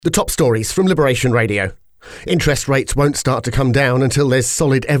The top stories from Liberation Radio. Interest rates won't start to come down until there's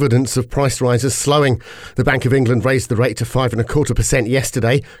solid evidence of price rises slowing. The Bank of England raised the rate to 5.25%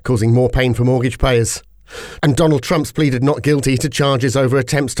 yesterday, causing more pain for mortgage payers. And Donald Trump's pleaded not guilty to charges over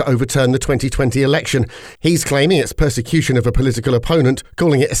attempts to overturn the 2020 election. He's claiming it's persecution of a political opponent,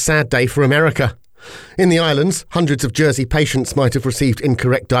 calling it a sad day for America. In the islands, hundreds of Jersey patients might have received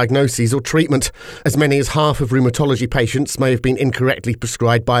incorrect diagnoses or treatment. As many as half of rheumatology patients may have been incorrectly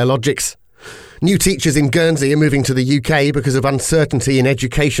prescribed biologics. New teachers in Guernsey are moving to the UK because of uncertainty in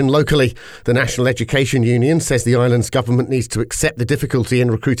education locally. The National Education Union says the island's government needs to accept the difficulty in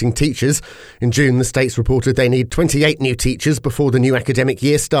recruiting teachers. In June, the states reported they need 28 new teachers before the new academic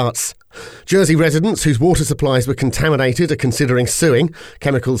year starts. Jersey residents whose water supplies were contaminated are considering suing.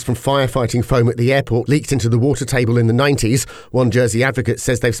 Chemicals from firefighting foam at the airport leaked into the water table in the 90s. One Jersey advocate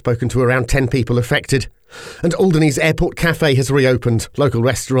says they've spoken to around 10 people affected. And Alderney's Airport Cafe has reopened. Local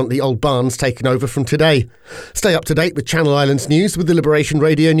restaurant The Old Barn's taken over from today. Stay up to date with Channel Islands news with the Liberation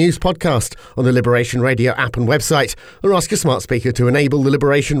Radio News podcast on the Liberation Radio app and website, or ask your smart speaker to enable the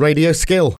Liberation Radio skill.